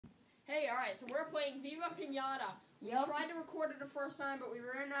Hey, alright, so we're playing Viva Piñata. We tried to record it the first time, but we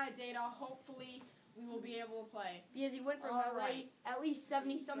ran out of data. Hopefully, we will be able to play. Because he went from at least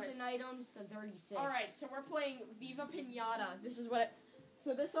 70-something items to 36. Alright, so we're playing Viva Piñata. This is what it...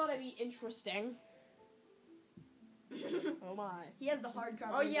 So this ought to be interesting. Oh my. He has the hard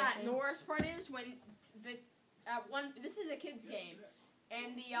cover. Oh yeah, and the worst part is when this is a kid's game,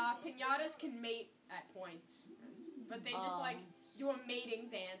 and the piñatas can mate at points, but they just like do a mating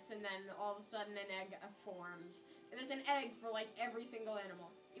dance, and then all of a sudden an egg forms. And there's an egg for like every single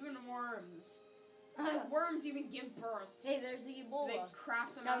animal, even worms. Worms even give birth. Hey, there's the Ebola. They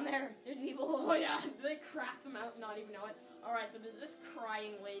crap them down out. there. There's the Ebola. Oh yeah, they crap them out and not even know it. All right, so there's this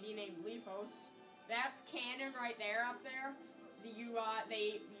crying lady named Lifos. That cannon right there, up there, you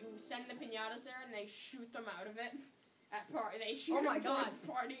send the piñatas there and they shoot them out of it. They shoot them towards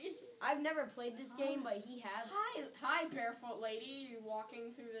parties. I've never played this game, but he has. Hi, barefoot lady. You're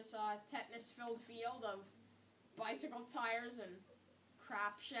walking through this tetanus-filled field of bicycle tires and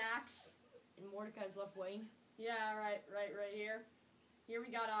crap shacks. In Mordecai's left wing. Yeah, right here. Here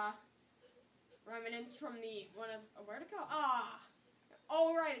we got remnants from where'd it go?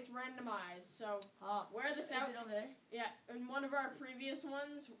 Oh, right, it's randomized, so wear this out. Is it over there? Yeah, in one of our previous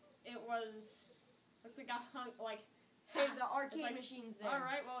ones, it was, looked like a Hey, the arcade machine's there.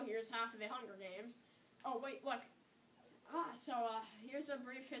 Alright, well, here's half of the Hunger Games. Oh, wait, look. Here's a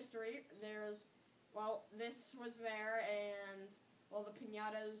brief history. This was there, and, the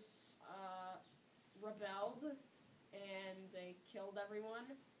piñatas, rebelled, and they killed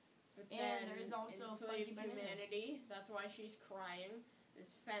everyone. But then there is also enslaved humanity. That's why she's crying.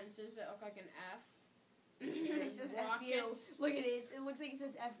 There's fences that look like an F. It says rockets. F-U. Look at it. It looks like it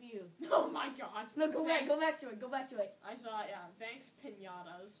says F-U. Oh my god. No, go back to it. I saw it, yeah. Thanks,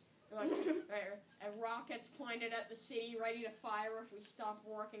 piñatas. And rockets pointed at the city, ready to fire if we stop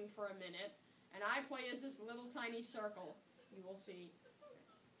working for a minute. And I play as this little tiny circle. You will see.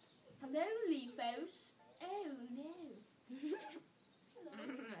 Hello, Lifos. Oh, no.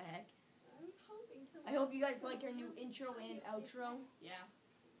 I hope you guys like our new intro and outro. Yeah.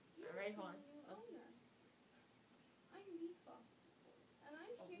 Alright, hold on.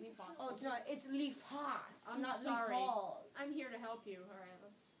 I'm Lifos. Oh, it's not. It's Lifos. I'm not sorry. Lifos. I'm here to help you. Alright,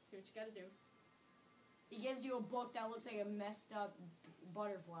 let's see what you gotta do. He gives you a book that looks like a messed up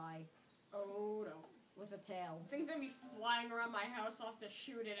butterfly. Oh, no. With a tail. Things are gonna be flying around my house. I'll have to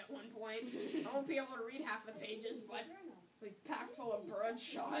shoot it at one point. I won't be able to read half the pages, but like packed full of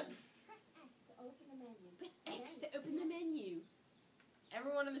birdshot. Press X to open the menu.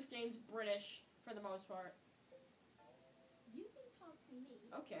 Everyone in this game's British for the most part. You can talk to me.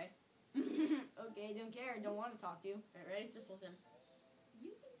 Okay. Okay, don't care. Don't want to talk to you. Alright, ready? Just listen.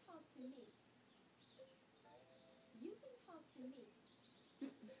 You can talk to me. You can talk to me. You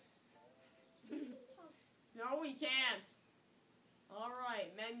can talk. No, we can't.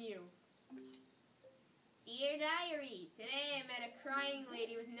 Alright, menu. Dear Diary, today I met a crying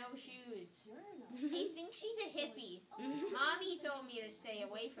lady with no shoes. I think she's a hippie. Mommy told me to stay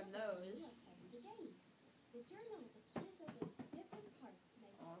away from those. The journal is split up into different parts to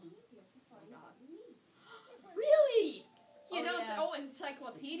make it easier to find what you need. Really? Yeah.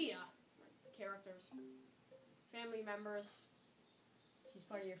 Encyclopedia. Characters. Family members. She's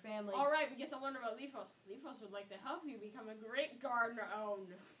part of your family. Alright, we get to learn about Lifos. Lifos would like to help you become a great gardener. Oh,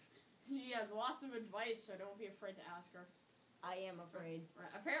 no. She has lots of advice, so don't be afraid to ask her. I am afraid. Right.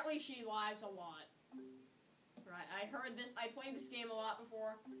 Apparently, she lies a lot. Right. I heard this. I played this game a lot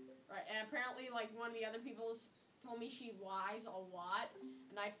before. Right. And apparently, one of the other people told me she lies a lot,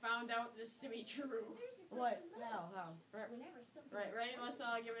 and I found out this to be true. What? How? Right. Ready? Let's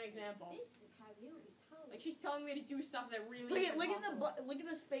give an example. Like she's telling me to do stuff that really. Look at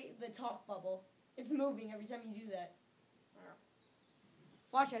the talk bubble. It's moving every time you do that.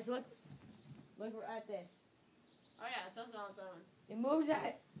 Watch guys, look at this. Oh yeah, it does it on its own. It moves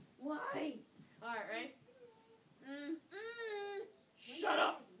at. Why? Alright, right? Shut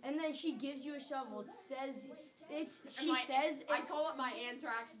up! And then she gives you a shovel. It says I call it my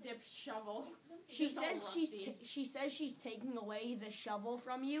anthrax dipped shovel. She says she's taking away the shovel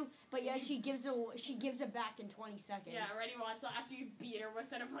from you, but yet she gives it back in 20 seconds. Yeah, ready? Watch that after you beat her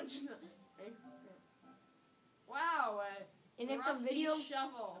with it a bunch of Wow, and if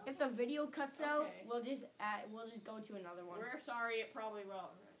the video cuts out, we'll just go to another one. We're sorry, it probably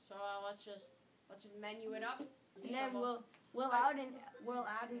will. So let's just menu it up. And then we'll add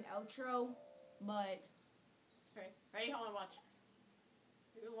an outro, but okay, ready? Hold on, watch.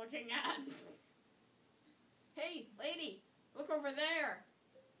 You're looking at. Hey, lady, look over there.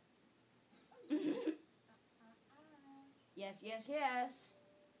 Yes.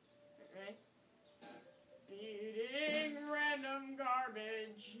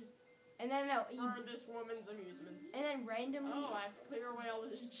 And then for this woman's amusement. And then randomly. Oh, I have to clear away all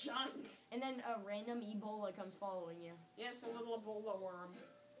this junk. And then a random Ebola comes following you. Yes, a little Ebola worm.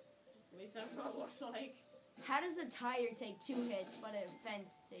 At least that's what it looks like. How does a tire take 2 hits, but a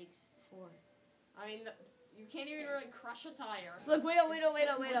fence takes 4? I mean, you can't even really crush a tire. Look, wait up.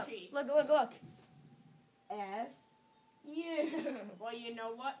 Look. F you. Well, you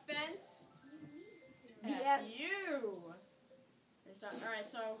know what, fence? F you. Alright,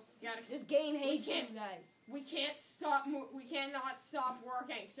 so you gotta. This game hates you guys. We can't stop. We cannot stop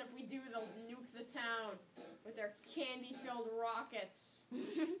working. Because if we do, they'll nuke the town with their candy-filled rockets.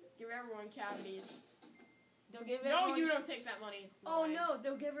 Give everyone cavities. They'll give No, everyone... you don't take that money. It's Oh mine. no,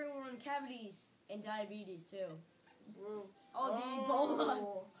 they'll give everyone cavities and diabetes too. Woo. Oh, the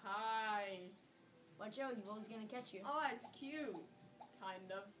Ebola. Hi. Watch out, Ebola's gonna catch you. Oh, it's cute.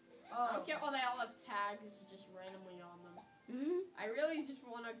 Kind of. Oh. Okay, well, they all have tags just randomly on them. Mm-hmm. I really just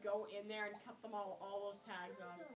want to go in there and cut them all those tags off.